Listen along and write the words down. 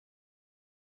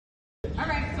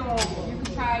Alright, so you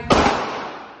can try or you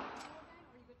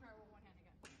can try with one hand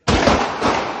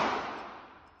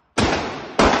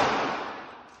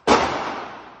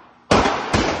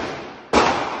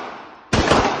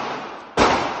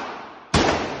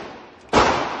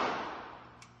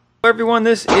Hello everyone,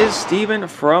 this is Steven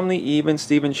from the Even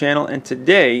Steven channel, and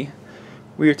today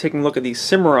we are taking a look at the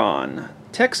Cimarron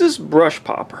Texas Brush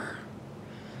Popper.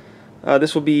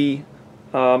 This will be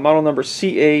model number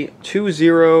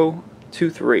CA2023.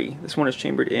 This one is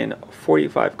chambered in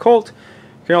 45 Colt.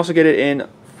 You can also get it in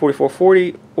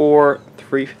 4440 or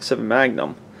 357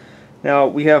 Magnum. Now,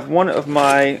 we have one of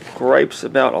my gripes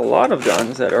about a lot of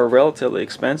guns that are relatively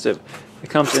expensive. It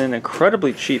comes in an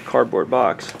incredibly cheap cardboard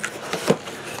box.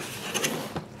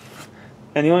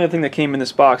 And the only other thing that came in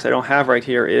this box I don't have right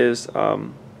here is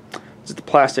the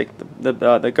plastic.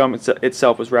 The gum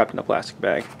itself was wrapped in a plastic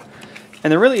bag.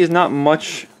 And there really is not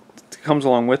much that comes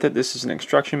along with it. This is an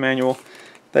instruction manual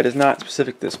that is not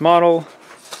specific to this model.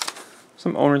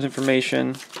 Some owner's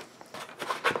information.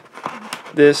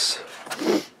 This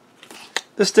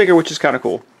sticker, which is kind of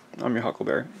cool. I'm your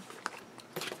Huckleberry.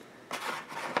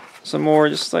 Some more,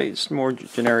 just more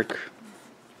generic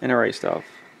NRA stuff.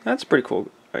 That's pretty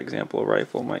cool. Example of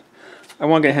rifle. I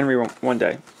want to get a Henry one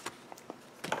day,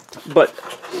 but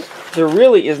there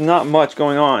really is not much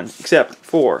going on except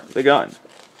for the gun.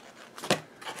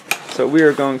 So we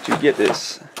are going to get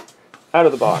this out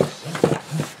of the box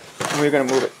and we're going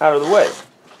to move it out of the way.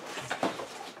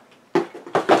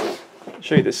 I'll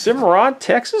show you the Cimarron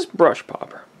Texas Brush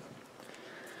Popper.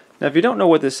 Now, if you don't know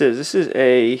what this is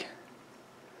a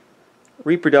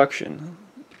reproduction.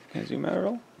 Can I zoom out at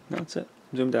all? No, that's it.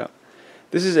 Zoomed out.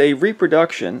 This is a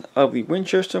reproduction of the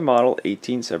Winchester Model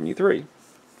 1873.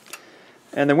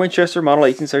 And the Winchester Model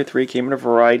 1873 came in a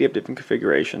variety of different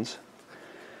configurations,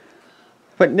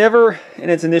 but never in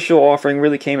its initial offering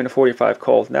really came in a 45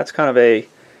 Colt. And that's kind of a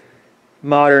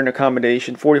modern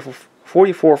accommodation.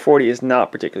 4440 is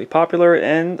not particularly popular,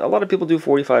 and a lot of people do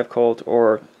 45 Colt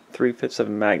or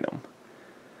 357 Magnum.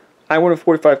 I want a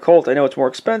 45 Colt. I know it's more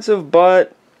expensive,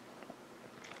 but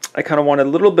I kind of wanted a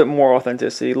little bit more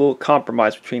authenticity, a little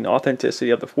compromise between the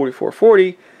authenticity of the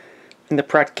 4440 and the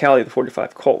practicality of the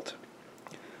 45 Colt.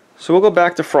 So we'll go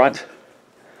back to front.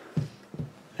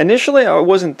 Initially, I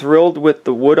wasn't thrilled with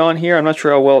the wood on here. I'm not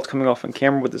sure how well it's coming off on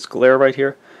camera with this glare right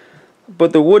here,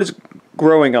 but the wood is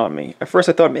growing on me. At first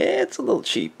I thought, it's a little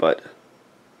cheap, but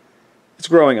it's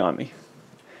growing on me.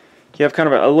 You have kind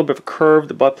of a little bit of a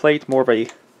curved butt plate, more of a, I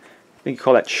think you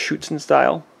call that Schutzen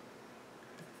style.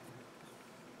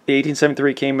 The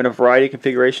 1873 came in a variety of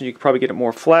configurations. You could probably get it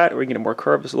more flat, or you can get it more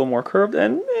curved. It's a little more curved,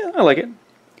 and I like it.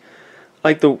 I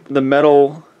like the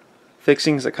metal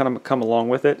fixings that kind of come along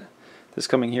with it. This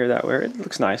coming here, that way, it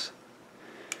looks nice.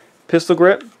 Pistol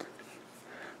grip.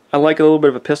 I like a little bit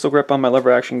of a pistol grip on my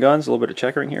lever action guns. A little bit of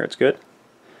checkering here. It's good.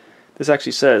 This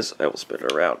actually says, I will spin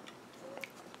it around.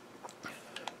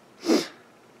 I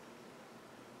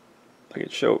can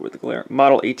show it with the glare.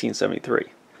 Model 1873.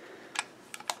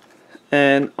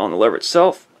 And on the lever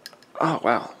itself, oh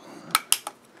wow,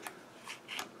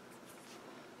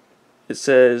 it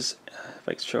says, if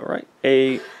I can show it right,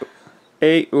 A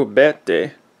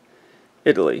Ubete,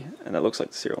 Italy, and that looks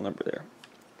like the serial number there.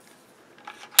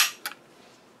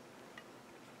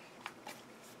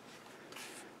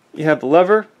 You have the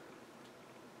lever.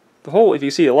 The whole, if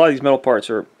you see, a lot of these metal parts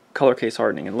are color case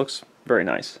hardening, and it looks very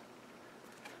nice.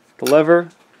 The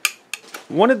lever.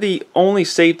 One of the only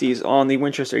safeties on the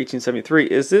Winchester 1873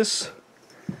 is this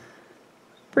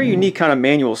very unique kind of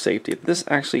manual safety. This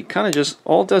actually kind of just,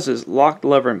 all it does is lock the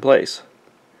lever in place.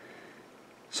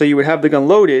 So you would have the gun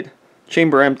loaded,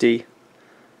 chamber empty,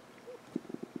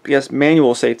 yes,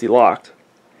 manual safety locked,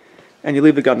 and you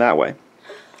leave the gun that way.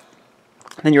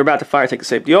 Then you're about to fire, take the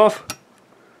safety off,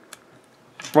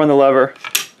 run the lever,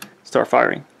 start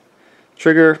firing.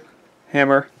 Trigger,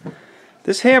 hammer.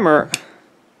 This hammer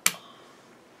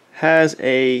has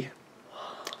a,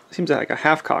 seems like a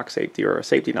half-cock safety or a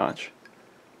safety notch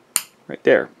right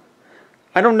there.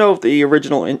 I don't know if the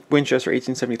original Winchester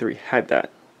 1873 had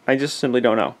that. I just simply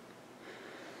don't know.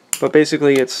 But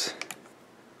basically it's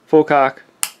full cock,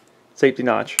 safety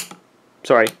notch.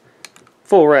 Sorry,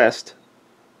 full rest,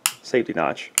 safety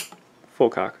notch, full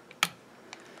cock.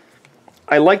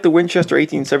 I like the Winchester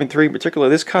 1873, particularly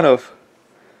this kind of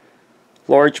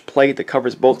large plate that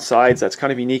covers both sides. That's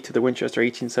kind of unique to the Winchester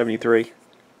 1873.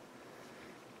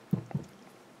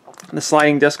 And the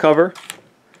sliding desk cover,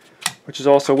 which is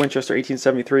also Winchester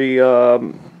 1873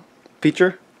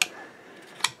 feature.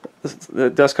 The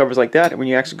desk cover is like that, and when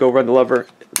you actually go run the lever,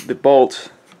 the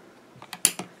bolt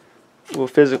will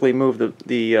physically move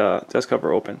the desk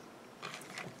cover open.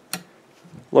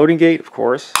 Loading gate, of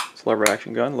course. It's a lever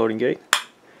action gun, loading gate.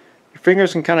 Your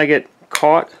fingers can kind of get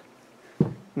caught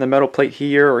in the metal plate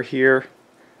here or here.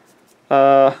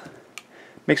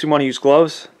 Makes me want to use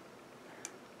gloves,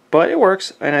 but it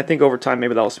works, and I think over time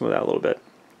maybe that'll smooth out a little bit.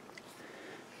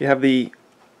 You have the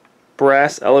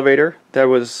brass elevator that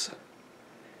was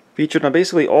featured on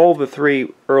basically all of the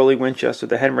three early Winchester,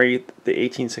 the Henry, the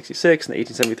 1866, and the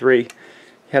 1873. You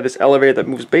have this elevator that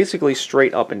moves basically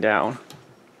straight up and down.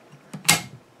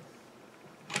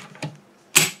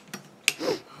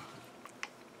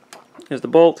 Here's the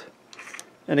bolt.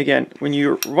 And again, when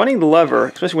you're running the lever,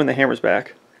 especially when the hammer's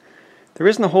back, there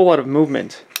isn't a whole lot of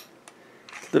movement.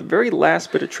 The very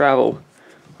last bit of travel,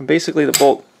 when basically the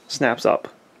bolt snaps up.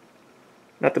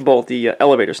 Not the bolt, the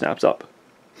elevator snaps up.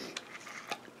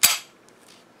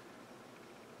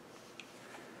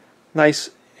 Nice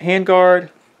handguard.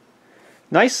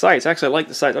 Nice sights. Actually, I like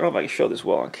the sights. I don't know if I can show this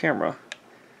well on camera.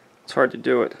 It's hard to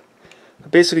do it.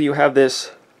 But basically, you have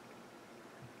this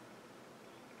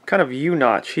kind of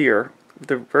U-notch here, with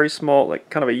a very small, like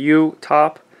kind of a U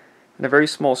top, and a very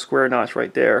small square notch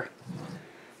right there.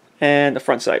 And the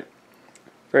front sight.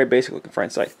 Very basic looking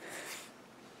front sight.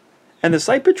 And the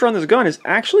sight picture on this gun is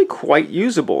actually quite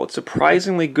usable. It's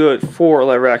surprisingly good for a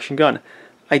lever action gun.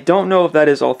 I don't know if that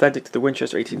is authentic to the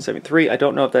Winchester 1873. I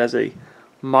don't know if that is a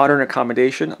modern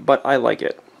accommodation, but I like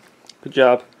it. Good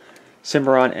job,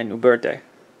 Cimarron and Uberte.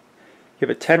 You have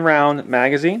a 10-round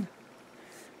magazine.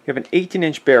 You have an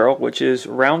 18-inch barrel, which is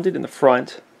rounded in the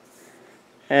front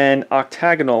and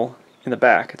octagonal in the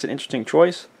back. It's an interesting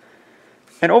choice.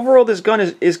 And overall, this gun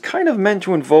is kind of meant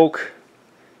to invoke,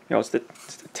 you know, it's the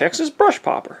Texas Brush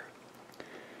Popper.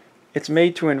 It's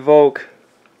made to invoke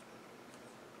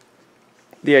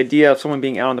the idea of someone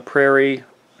being out on the prairie,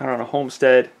 out on a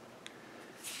homestead,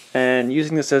 and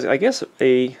using this as, I guess,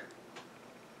 a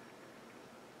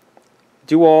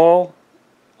dual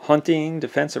hunting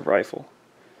defensive rifle.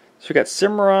 So we got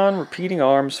Cimarron repeating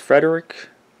arms, Fredericksburg,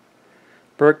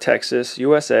 Texas,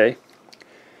 USA.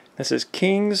 This is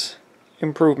King's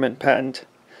Improvement Patent,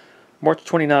 March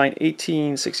 29,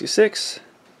 1866.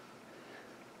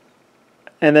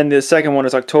 And then the second one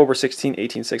is October 16,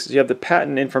 1860. So you have the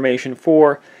patent information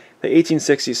for the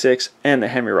 1866 and the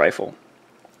Henry rifle,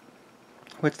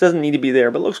 which doesn't need to be there,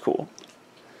 but looks cool.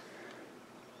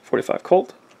 45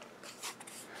 Colt.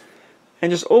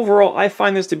 And just overall, I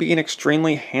find this to be an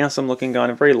extremely handsome looking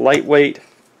gun, a very lightweight,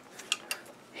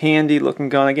 handy looking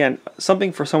gun. Again,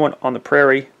 something for someone on the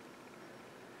prairie,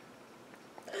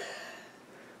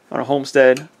 on a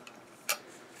homestead.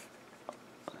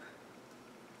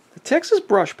 The Texas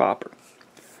Brush Popper.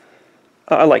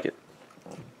 I like it.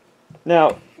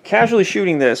 Now, casually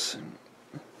shooting this,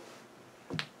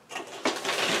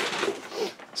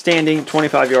 standing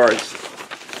 25 yards,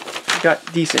 got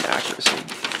decent accuracy.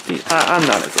 I'm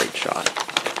not a great shot.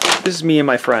 This is me and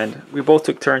my friend. We both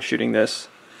took turns shooting this.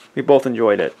 We both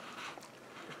enjoyed it.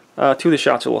 Two of the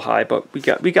shots are a little high, but we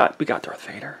got Darth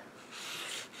Vader.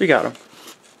 We got him.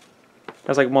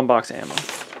 That's like one box of ammo.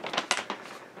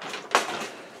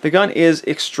 The gun is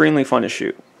extremely fun to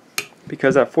shoot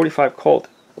because that 45 Colt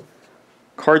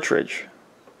cartridge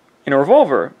in a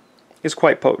revolver is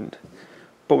quite potent.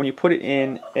 But when you put it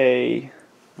in a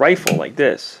rifle like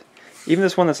this, even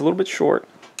this one that's a little bit short,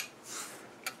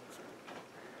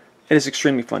 it is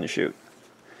extremely fun to shoot.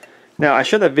 Now, I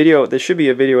showed that video. There should be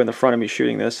a video in the front of me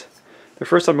shooting this. The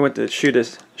first time I went to shoot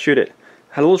it,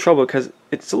 I had a little trouble because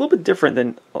it's a little bit different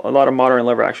than a lot of modern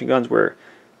lever action guns where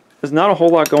there's not a whole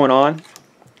lot going on.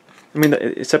 I mean,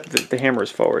 except the hammer is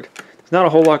forward. There's not a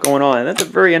whole lot going on. And at the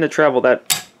very end of travel,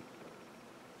 that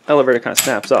elevator kind of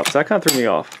snaps up. So that kind of threw me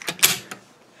off.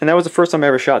 And that was the first time I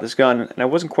ever shot this gun. And I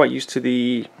wasn't quite used to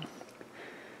the,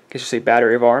 I guess you say,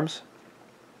 battery of arms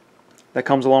that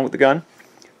comes along with the gun.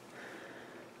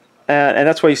 And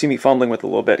that's why you see me fumbling with it a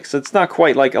little bit. Because it's not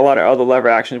quite like a lot of other lever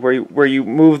actions where you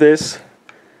move this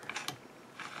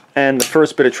and the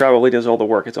first bit of travel really does all the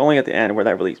work. It's only at the end where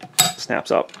that really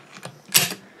snaps up.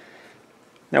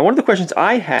 Now, one of the questions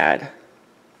I had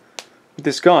with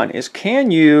this gun is,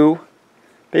 can you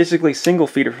basically single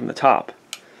feed it from the top?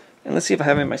 And let's see if I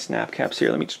have any of my snap caps here.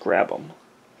 Let me just grab them.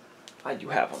 I do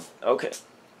have them. Okay.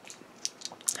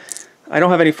 I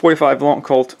don't have any 45 long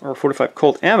Colt or 45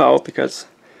 Colt ammo because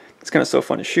it's kind of so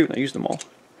fun to shoot and I use them all.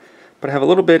 But I have a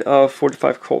little bit of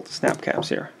 45 Colt snap caps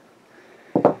here.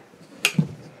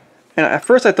 And at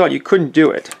first I thought you couldn't do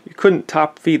it. You couldn't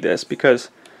top feed this because,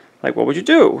 like, what would you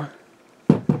do?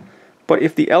 But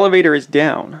if the elevator is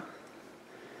down,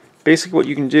 basically what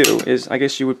you can do is, I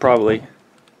guess you would probably,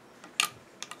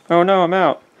 oh no, I'm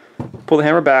out. Pull the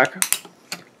hammer back,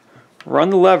 run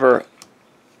the lever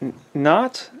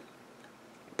not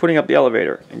putting up the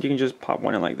elevator, and you can just pop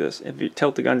one in like this. If you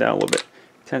tilt the gun down a little bit,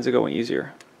 it tends to go in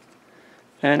easier.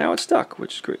 And now it's stuck,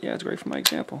 which is great. Yeah, it's great for my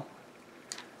example.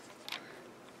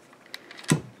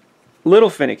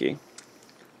 Little finicky,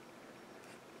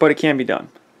 but it can be done.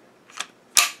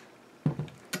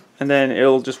 And then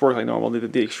it'll just work like normal.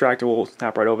 The extractor will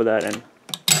snap right over that, and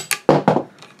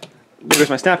there's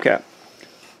my snap cap.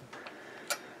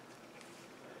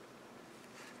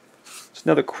 Just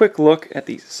another quick look at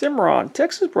the Cimarron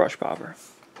Texas Brush Popper.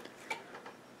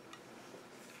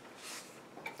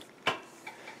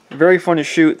 Very fun to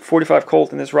shoot. 45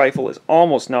 Colt in this rifle is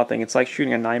almost nothing. It's like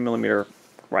shooting a 9mm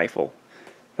rifle.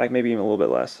 In fact, maybe even a little bit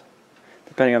less,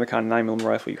 depending on the kind of 9mm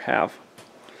rifle you have.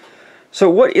 So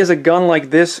what is a gun like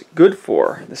this good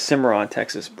for, the Cimarron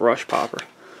Texas Brush Popper?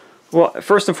 Well,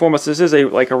 first and foremost, this is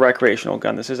like a recreational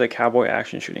gun. This is a cowboy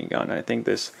action shooting gun. And I think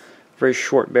this very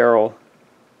short barrel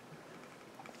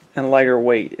and lighter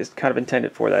weight is kind of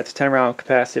intended for that. It's 10 round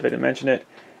capacity, if I didn't mention it.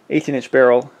 18-inch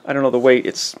barrel. I don't know the weight.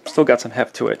 It's still got some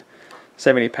heft to it.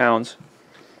 70 pounds.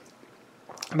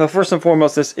 But first and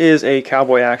foremost, this is a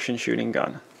cowboy action shooting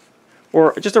gun.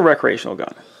 Or just a recreational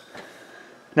gun.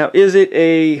 Now, is it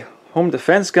a home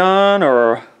defense gun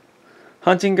or a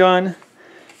hunting gun? You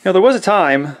know, there was a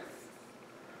time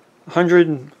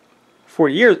 40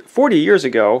 years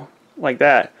ago, like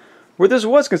that, where this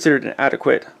was considered an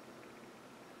adequate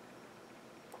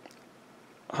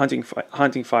hunting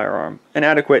firearm, an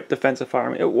adequate defensive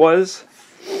firearm. It was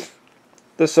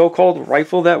the so-called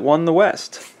rifle that won the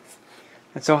West.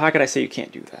 And so how could I say you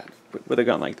can't do that with a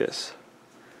gun like this?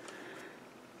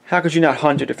 How could you not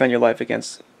hunt or defend your life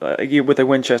against with a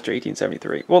Winchester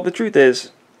 1873? Well, the truth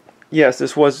is, yes,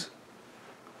 this was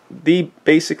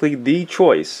basically the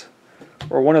choice,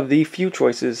 or one of the few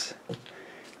choices in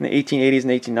the 1880s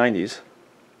and 1890s,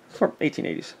 or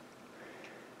 1880s.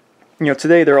 You know,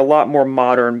 today there are a lot more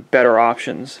modern, better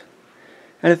options.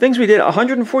 And the things we did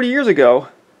 140 years ago,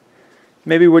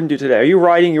 maybe we wouldn't do today. Are you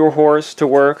riding your horse to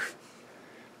work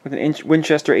with an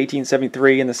Winchester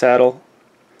 1873 in the saddle?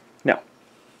 No.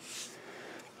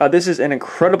 This is an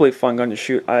incredibly fun gun to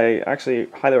shoot. I actually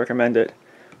highly recommend it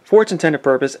for its intended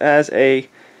purpose as a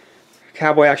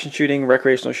cowboy action shooting,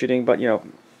 recreational shooting, but you know,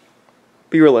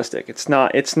 be realistic. It's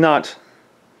not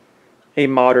a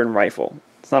modern rifle.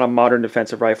 It's not a modern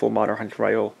defensive rifle, modern hunting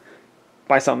rifle.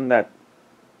 Buy something that,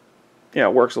 you know,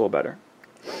 works a little better.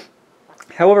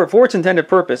 However, for its intended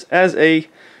purpose as a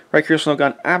recreational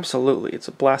gun, absolutely, it's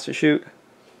a blast to shoot.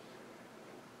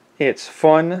 It's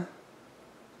fun.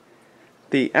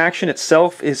 The action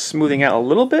itself is smoothing out a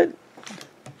little bit.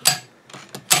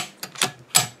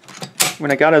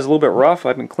 When I got it, it was a little bit rough.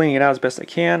 I've been cleaning it out as best I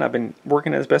can. I've been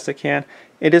working it as best I can.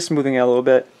 It is smoothing out a little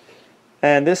bit.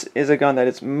 And this is a gun that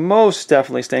is most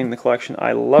definitely staying in the collection.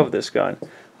 I love this gun.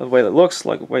 The way it looks,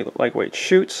 like the way it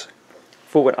shoots.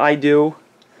 For what I do,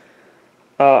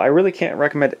 I really can't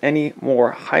recommend any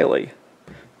more highly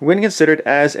when considered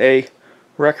as a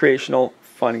recreational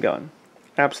fun gun.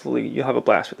 Absolutely, you'll have a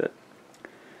blast with it.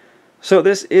 So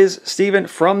this is Steven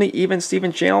from the Even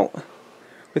Steven channel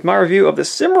with my review of the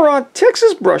Cimarron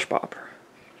Texas Brush Popper.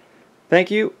 Thank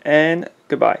you and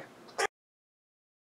goodbye.